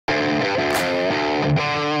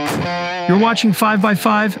You're watching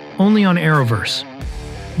 5x5 only on Arrowverse.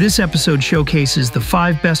 This episode showcases the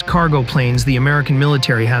 5 best cargo planes the American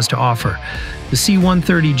military has to offer: the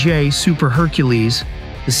C-130J Super Hercules,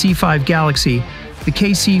 the C-5 Galaxy, the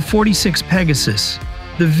KC-46 Pegasus,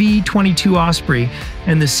 the V-22 Osprey,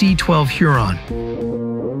 and the C-12 Huron.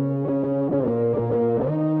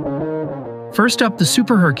 First up, the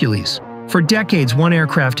Super Hercules. For decades, one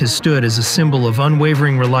aircraft has stood as a symbol of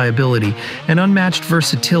unwavering reliability and unmatched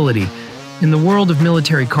versatility in the world of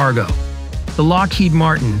military cargo: the Lockheed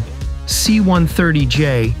Martin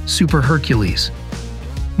C-130J Super Hercules.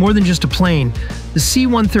 More than just a plane, the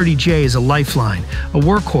C-130J is a lifeline, a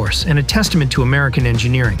workhorse, and a testament to American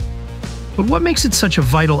engineering. But what makes it such a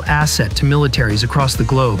vital asset to militaries across the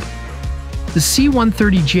globe? The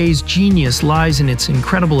C-130J's genius lies in its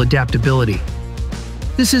incredible adaptability.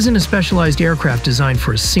 This isn't a specialized aircraft designed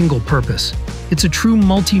for a single purpose. It's a true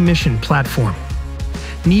multi-mission platform.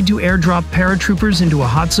 Need to airdrop paratroopers into a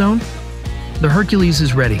hot zone? The Hercules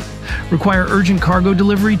is ready. Require urgent cargo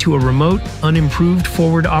delivery to a remote, unimproved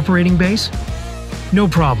forward operating base? No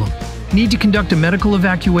problem. Need to conduct a medical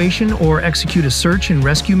evacuation or execute a search and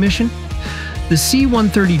rescue mission? The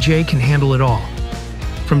C-130J can handle it all.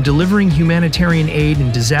 From delivering humanitarian aid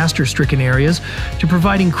in disaster-stricken areas to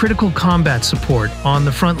providing critical combat support on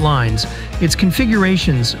the front lines, its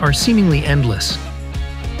configurations are seemingly endless.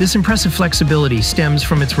 This impressive flexibility stems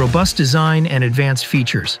from its robust design and advanced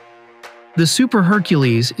features. The Super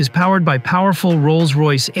Hercules is powered by powerful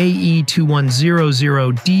Rolls-Royce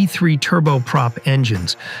AE2100D3 turboprop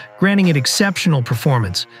engines, granting it exceptional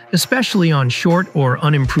performance, especially on short or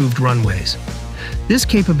unimproved runways. This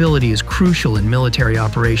capability is crucial in military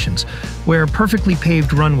operations, where perfectly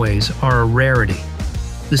paved runways are a rarity.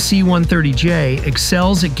 The C-130J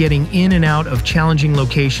excels at getting in and out of challenging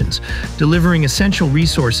locations, delivering essential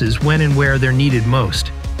resources when and where they're needed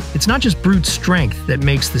most. It's not just brute strength that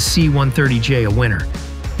makes the C-130J a winner.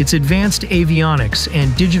 Its advanced avionics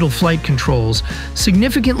and digital flight controls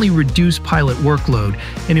significantly reduce pilot workload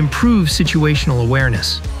and improve situational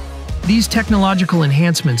awareness. These technological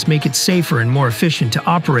enhancements make it safer and more efficient to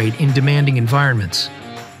operate in demanding environments.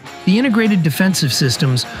 The integrated defensive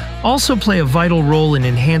systems also play a vital role in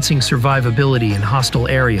enhancing survivability in hostile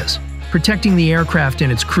areas, protecting the aircraft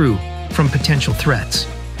and its crew from potential threats.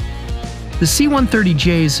 The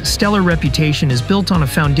C-130J's stellar reputation is built on a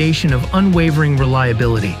foundation of unwavering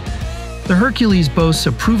reliability. The Hercules boasts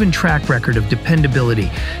a proven track record of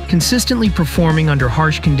dependability, consistently performing under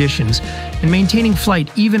harsh conditions and maintaining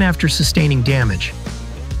flight even after sustaining damage.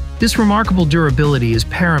 This remarkable durability is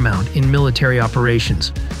paramount in military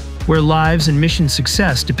operations, where lives and mission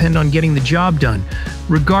success depend on getting the job done,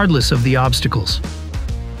 regardless of the obstacles.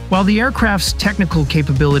 While the aircraft's technical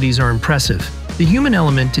capabilities are impressive, the human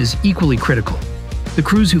element is equally critical. The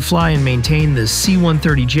crews who fly and maintain the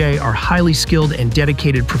C-130J are highly skilled and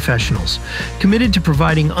dedicated professionals, committed to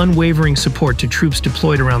providing unwavering support to troops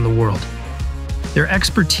deployed around the world. Their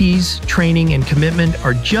expertise, training, and commitment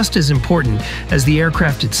are just as important as the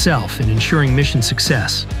aircraft itself in ensuring mission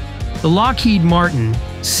success. The Lockheed Martin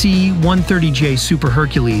C-130J Super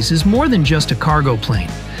Hercules is more than just a cargo plane.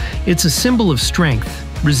 It's a symbol of strength,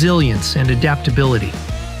 resilience, and adaptability.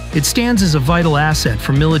 It stands as a vital asset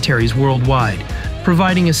for militaries worldwide,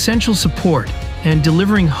 providing essential support and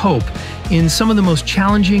delivering hope in some of the most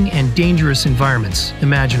challenging and dangerous environments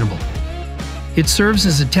imaginable. It serves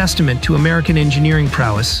as a testament to American engineering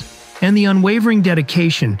prowess and the unwavering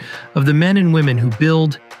dedication of the men and women who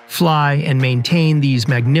build, fly, and maintain these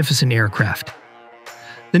magnificent aircraft.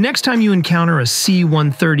 The next time you encounter a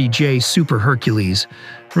C-130J Super Hercules,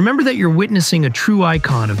 remember that you're witnessing a true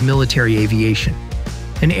icon of military aviation.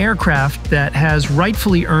 An aircraft that has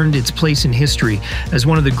rightfully earned its place in history as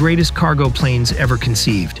one of the greatest cargo planes ever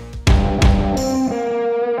conceived.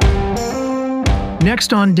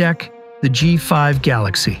 Next on deck, the G-5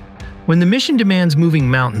 Galaxy. When the mission demands moving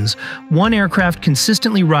mountains, one aircraft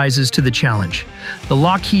consistently rises to the challenge: the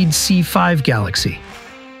Lockheed C-5 Galaxy.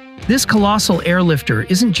 This colossal airlifter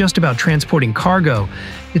isn't just about transporting cargo,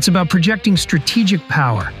 it's about projecting strategic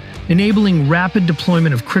power, enabling rapid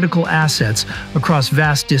deployment of critical assets across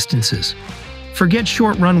vast distances. Forget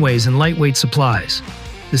short runways and lightweight supplies.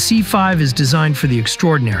 The C-5 is designed for the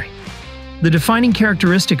extraordinary. The defining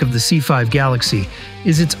characteristic of the C-5 Galaxy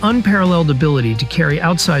is its unparalleled ability to carry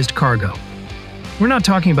outsized cargo. We're not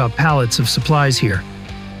talking about pallets of supplies here.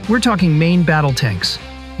 We're talking main battle tanks,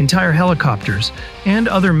 entire helicopters, and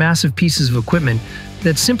other massive pieces of equipment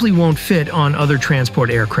that simply won't fit on other transport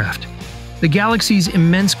aircraft. The Galaxy's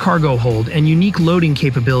immense cargo hold and unique loading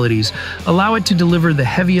capabilities allow it to deliver the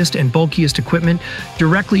heaviest and bulkiest equipment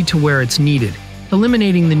directly to where it's needed,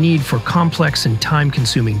 eliminating the need for complex and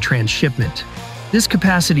time-consuming transshipment. This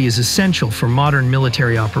capacity is essential for modern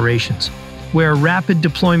military operations, where rapid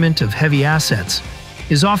deployment of heavy assets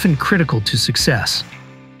is often critical to success.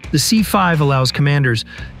 The C-5 allows commanders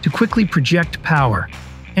to quickly project power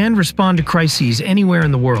and respond to crises anywhere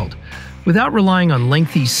in the world, without relying on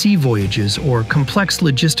lengthy sea voyages or complex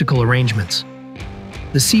logistical arrangements.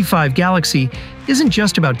 The C-5 Galaxy isn't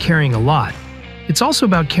just about carrying a lot, it's also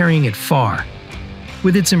about carrying it far.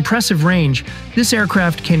 With its impressive range, this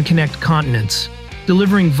aircraft can connect continents,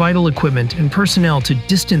 delivering vital equipment and personnel to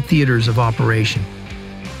distant theaters of operation.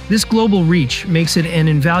 This global reach makes it an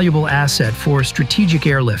invaluable asset for strategic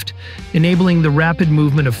airlift, enabling the rapid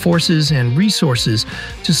movement of forces and resources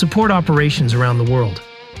to support operations around the world.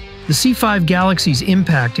 The C-5 Galaxy's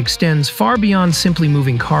impact extends far beyond simply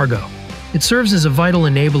moving cargo. It serves as a vital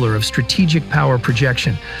enabler of strategic power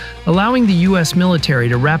projection, allowing the U.S. military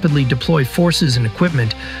to rapidly deploy forces and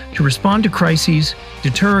equipment to respond to crises,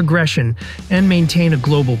 deter aggression, and maintain a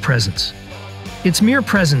global presence. Its mere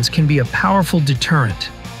presence can be a powerful deterrent,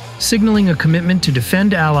 signaling a commitment to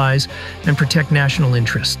defend allies and protect national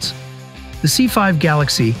interests. The C-5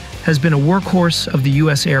 Galaxy has been a workhorse of the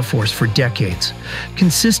U.S. Air Force for decades,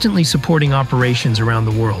 consistently supporting operations around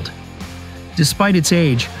the world. Despite its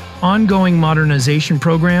age, ongoing modernization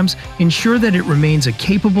programs ensure that it remains a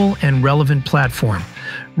capable and relevant platform,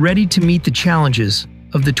 ready to meet the challenges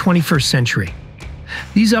of the 21st century.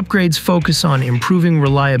 These upgrades focus on improving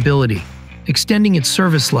reliability, extending its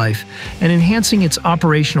service life, and enhancing its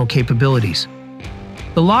operational capabilities.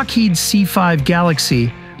 The Lockheed C-5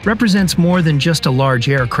 Galaxy represents more than just a large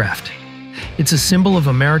aircraft. It's a symbol of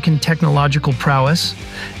American technological prowess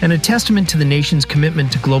and a testament to the nation's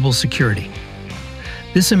commitment to global security.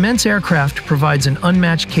 This immense aircraft provides an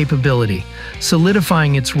unmatched capability,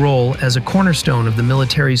 solidifying its role as a cornerstone of the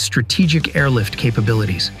military's strategic airlift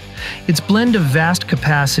capabilities. Its blend of vast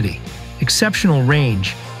capacity, exceptional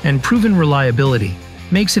range, and proven reliability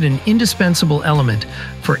makes it an indispensable element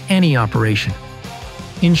for any operation.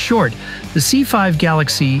 In short, the C-5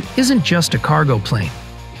 Galaxy isn't just a cargo plane.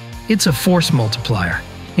 It's a force multiplier,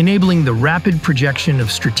 enabling the rapid projection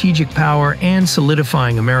of strategic power and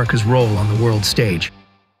solidifying America's role on the world stage.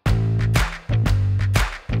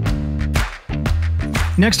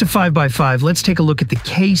 Next to 5x5, let's take a look at the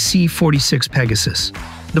KC-46 Pegasus.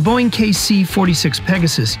 The Boeing KC-46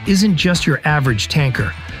 Pegasus isn't just your average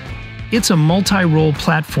tanker. It's a multi-role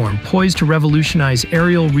platform poised to revolutionize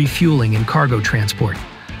aerial refueling and cargo transport.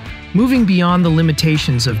 Moving beyond the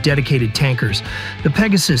limitations of dedicated tankers, the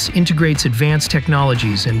Pegasus integrates advanced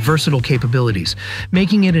technologies and versatile capabilities,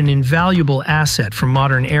 making it an invaluable asset for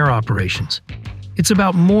modern air operations. It's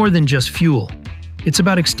about more than just fuel. It's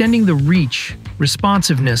about extending the reach,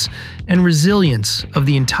 responsiveness, and resilience of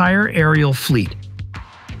the entire aerial fleet.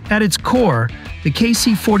 At its core, the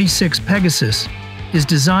KC-46 Pegasus is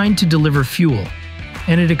designed to deliver fuel,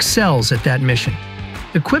 and it excels at that mission.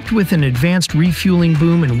 Equipped with an advanced refueling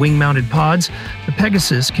boom and wing-mounted pods, the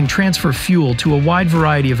Pegasus can transfer fuel to a wide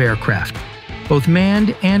variety of aircraft, both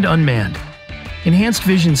manned and unmanned. Enhanced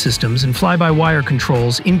vision systems and fly-by-wire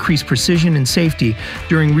controls increase precision and safety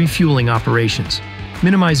during refueling operations,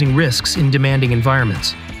 minimizing risks in demanding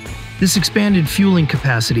environments. This expanded fueling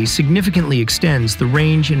capacity significantly extends the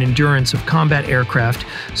range and endurance of combat aircraft,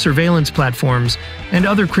 surveillance platforms, and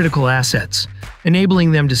other critical assets,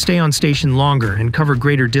 enabling them to stay on station longer and cover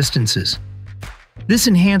greater distances. This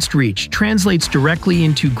enhanced reach translates directly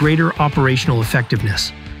into greater operational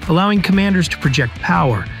effectiveness, allowing commanders to project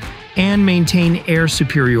power and maintain air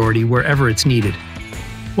superiority wherever it's needed.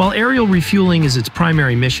 While aerial refueling is its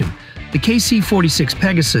primary mission, the KC-46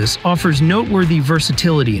 Pegasus offers noteworthy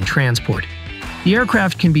versatility in transport. The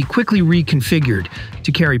aircraft can be quickly reconfigured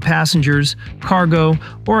to carry passengers, cargo,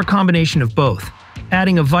 or a combination of both,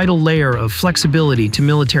 adding a vital layer of flexibility to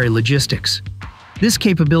military logistics. This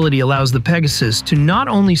capability allows the Pegasus to not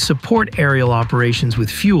only support aerial operations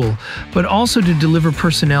with fuel, but also to deliver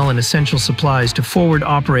personnel and essential supplies to forward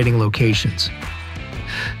operating locations.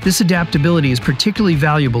 This adaptability is particularly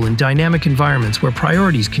valuable in dynamic environments where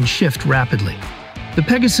priorities can shift rapidly. The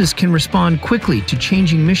Pegasus can respond quickly to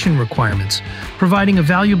changing mission requirements, providing a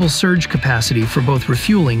valuable surge capacity for both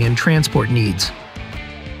refueling and transport needs.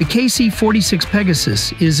 The KC-46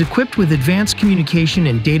 Pegasus is equipped with advanced communication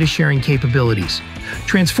and data sharing capabilities,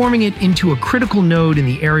 transforming it into a critical node in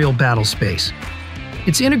the aerial battle space.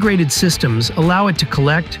 Its integrated systems allow it to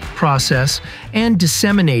collect, process, and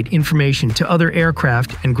disseminate information to other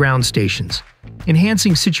aircraft and ground stations,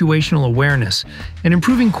 enhancing situational awareness and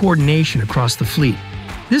improving coordination across the fleet.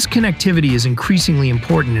 This connectivity is increasingly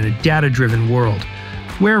important in a data-driven world,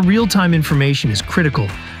 where real-time information is critical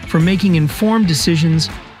for making informed decisions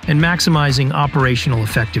and maximizing operational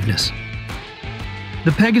effectiveness.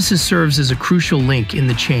 The Pegasus serves as a crucial link in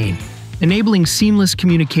the chain, enabling seamless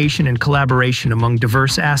communication and collaboration among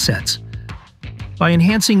diverse assets. By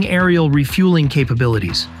enhancing aerial refueling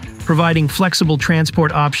capabilities, providing flexible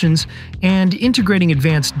transport options, and integrating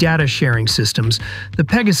advanced data sharing systems, the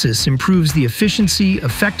Pegasus improves the efficiency,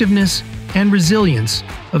 effectiveness, and resilience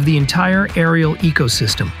of the entire aerial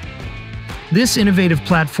ecosystem. This innovative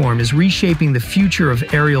platform is reshaping the future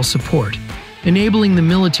of aerial support, enabling the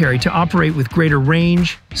military to operate with greater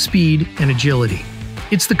range, speed, and agility.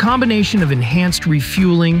 It's the combination of enhanced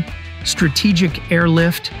refueling, strategic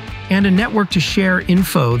airlift, and a network to share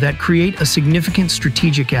info that create a significant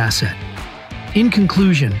strategic asset. In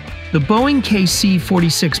conclusion, the Boeing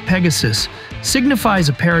KC-46 Pegasus signifies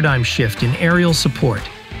a paradigm shift in aerial support.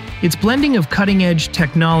 Its blending of cutting-edge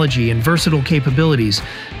technology and versatile capabilities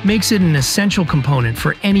makes it an essential component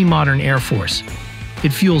for any modern air force.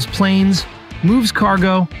 It fuels planes, moves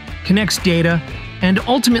cargo, connects data, and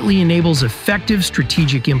ultimately enables effective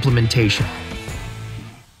strategic implementation.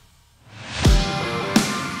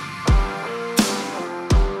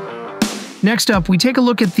 Next up, we take a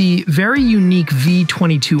look at the very unique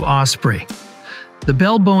V-22 Osprey. The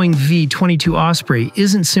Bell-Boeing V-22 Osprey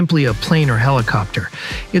isn't simply a plane or helicopter.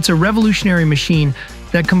 It's a revolutionary machine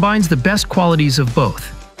that combines the best qualities of both,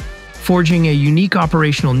 forging a unique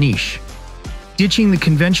operational niche. Ditching the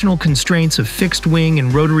conventional constraints of fixed-wing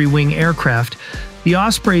and rotary-wing aircraft, the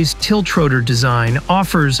Osprey's tiltrotor design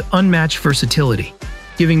offers unmatched versatility,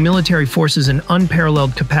 giving military forces an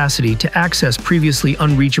unparalleled capacity to access previously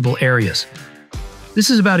unreachable areas.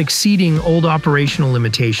 This is about exceeding old operational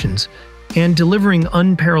limitations and delivering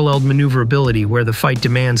unparalleled maneuverability where the fight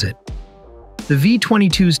demands it. The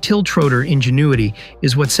V-22's tiltrotor ingenuity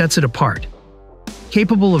is what sets it apart.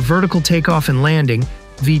 Capable of vertical takeoff and landing,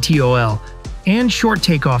 VTOL, and short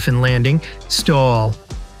takeoff and landing, STOL,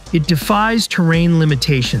 it defies terrain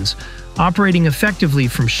limitations, operating effectively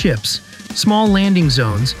from ships, small landing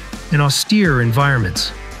zones, and austere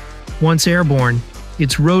environments. Once airborne,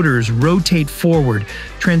 its rotors rotate forward,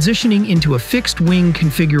 transitioning into a fixed-wing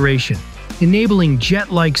configuration, enabling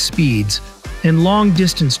jet-like speeds and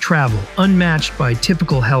long-distance travel unmatched by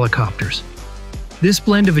typical helicopters. This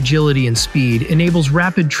blend of agility and speed enables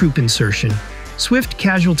rapid troop insertion, swift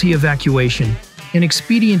casualty evacuation, and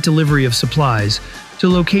expedient delivery of supplies to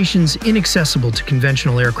locations inaccessible to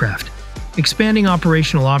conventional aircraft, expanding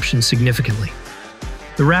operational options significantly.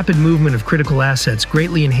 The rapid movement of critical assets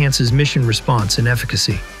greatly enhances mission response and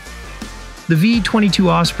efficacy. The V-22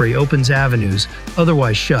 Osprey opens avenues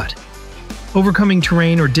otherwise shut. Overcoming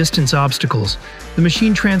terrain or distance obstacles, the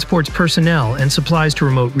machine transports personnel and supplies to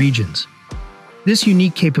remote regions. This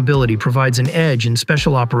unique capability provides an edge in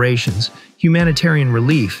special operations, humanitarian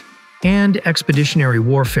relief, and expeditionary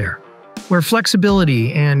warfare, where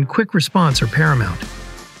flexibility and quick response are paramount.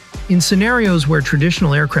 In scenarios where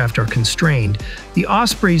traditional aircraft are constrained, the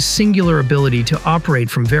Osprey's singular ability to operate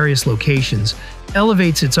from various locations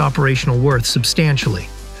elevates its operational worth substantially,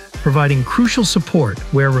 providing crucial support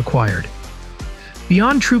where required.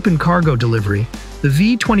 Beyond troop and cargo delivery, the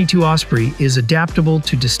V-22 Osprey is adaptable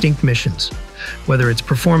to distinct missions, whether it's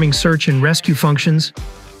performing search and rescue functions,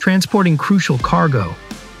 transporting crucial cargo,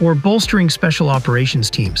 or bolstering special operations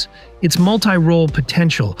teams. Its multi-role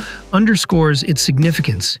potential underscores its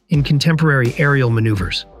significance in contemporary aerial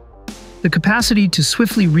maneuvers. The capacity to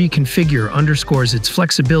swiftly reconfigure underscores its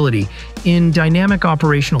flexibility in dynamic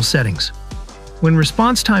operational settings. When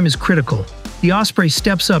response time is critical, the Osprey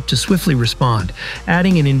steps up to swiftly respond,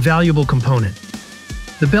 adding an invaluable component.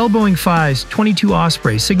 The Bell-Boeing V-22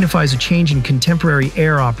 Osprey signifies a change in contemporary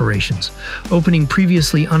air operations, opening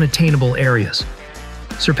previously unattainable areas.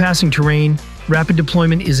 Surpassing terrain, rapid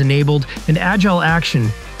deployment is enabled, and agile action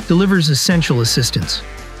delivers essential assistance.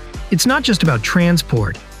 It's not just about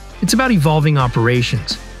transport, it's about evolving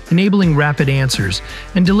operations, enabling rapid answers,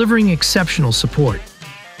 and delivering exceptional support.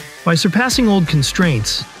 By surpassing old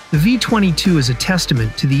constraints, the V-22 is a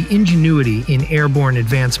testament to the ingenuity in airborne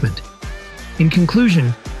advancement. In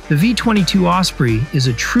conclusion, the V-22 Osprey is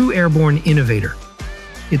a true airborne innovator.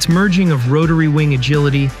 Its merging of rotary wing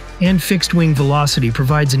agility and fixed-wing velocity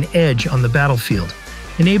provides an edge on the battlefield,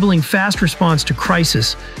 enabling fast response to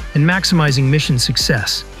crisis and maximizing mission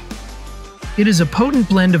success. It is a potent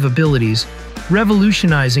blend of abilities,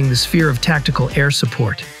 revolutionizing the sphere of tactical air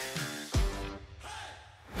support.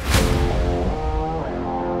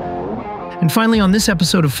 And finally, on this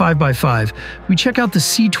episode of 5x5, we check out the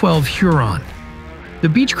C-12 Huron. The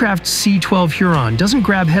Beechcraft C-12 Huron doesn't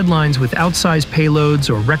grab headlines with outsized payloads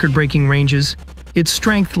or record-breaking ranges. Its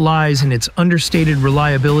strength lies in its understated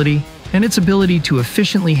reliability and its ability to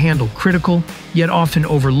efficiently handle critical, yet often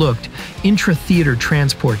overlooked, intra-theater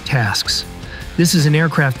transport tasks. This is an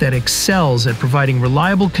aircraft that excels at providing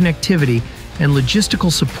reliable connectivity and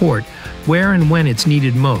logistical support where and when it's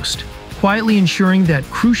needed most, quietly ensuring that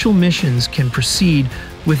crucial missions can proceed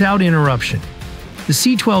without interruption. The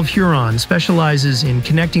C-12 Huron specializes in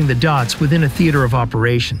connecting the dots within a theater of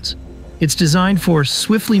operations. It's designed for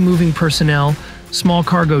swiftly moving personnel, small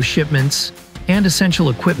cargo shipments, and essential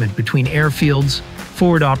equipment between airfields,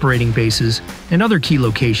 forward operating bases, and other key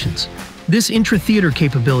locations. This intra-theater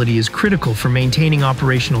capability is critical for maintaining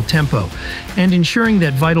operational tempo and ensuring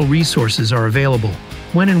that vital resources are available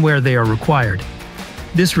when and where they are required.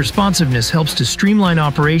 This responsiveness helps to streamline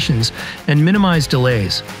operations and minimize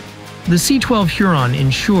delays. The C-12 Huron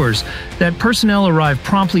ensures that personnel arrive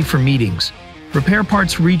promptly for meetings, repair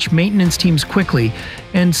parts reach maintenance teams quickly,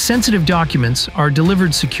 and sensitive documents are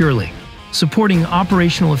delivered securely, supporting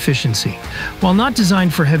operational efficiency. While not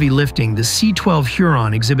designed for heavy lifting, the C-12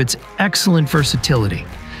 Huron exhibits excellent versatility.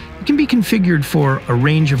 It can be configured for a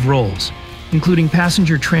range of roles, including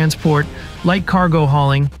passenger transport, light cargo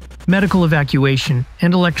hauling, medical evacuation,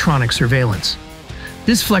 and electronic surveillance.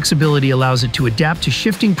 This flexibility allows it to adapt to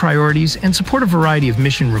shifting priorities and support a variety of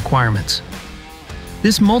mission requirements.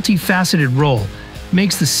 This multifaceted role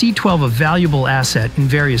makes the C-12 a valuable asset in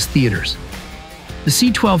various theaters. The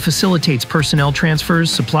C-12 facilitates personnel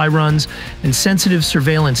transfers, supply runs, and sensitive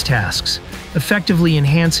surveillance tasks, effectively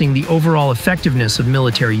enhancing the overall effectiveness of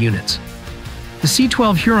military units. The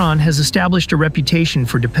C-12 Huron has established a reputation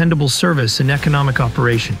for dependable service and economic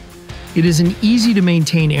operation. It is an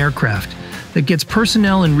easy-to-maintain aircraft that gets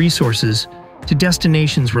personnel and resources to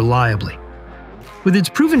destinations reliably. With its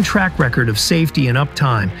proven track record of safety and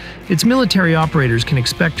uptime, its military operators can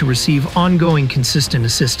expect to receive ongoing consistent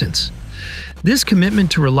assistance. This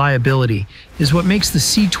commitment to reliability is what makes the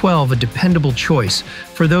C-12 a dependable choice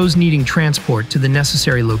for those needing transport to the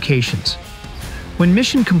necessary locations. When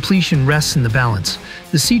mission completion rests in the balance,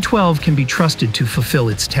 the C-12 can be trusted to fulfill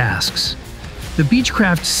its tasks. The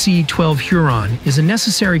Beechcraft C-12 Huron is a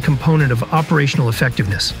necessary component of operational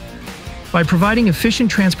effectiveness. By providing efficient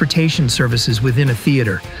transportation services within a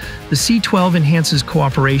theater, the C-12 enhances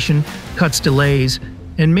cooperation, cuts delays,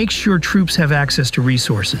 and makes sure troops have access to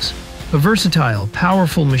resources. A versatile,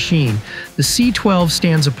 powerful machine, the C-12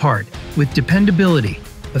 stands apart with dependability,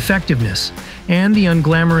 effectiveness, and the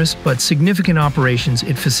unglamorous but significant operations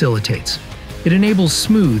it facilitates. It enables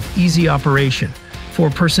smooth, easy operation for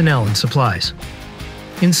personnel and supplies.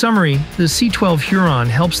 In summary, the C-12 Huron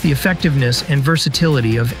helps the effectiveness and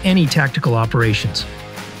versatility of any tactical operations.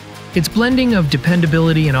 Its blending of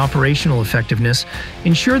dependability and operational effectiveness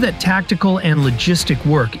ensure that tactical and logistic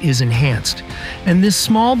work is enhanced, and this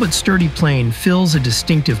small but sturdy plane fills a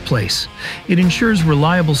distinctive place. It ensures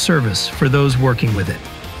reliable service for those working with it.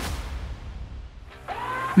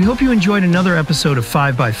 We hope you enjoyed another episode of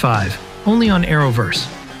 5x5, only on Arrowverse.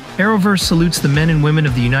 Arrowverse salutes the men and women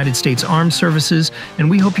of the United States Armed Services, and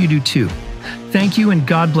we hope you do too. Thank you, and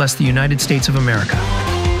God bless the United States of America.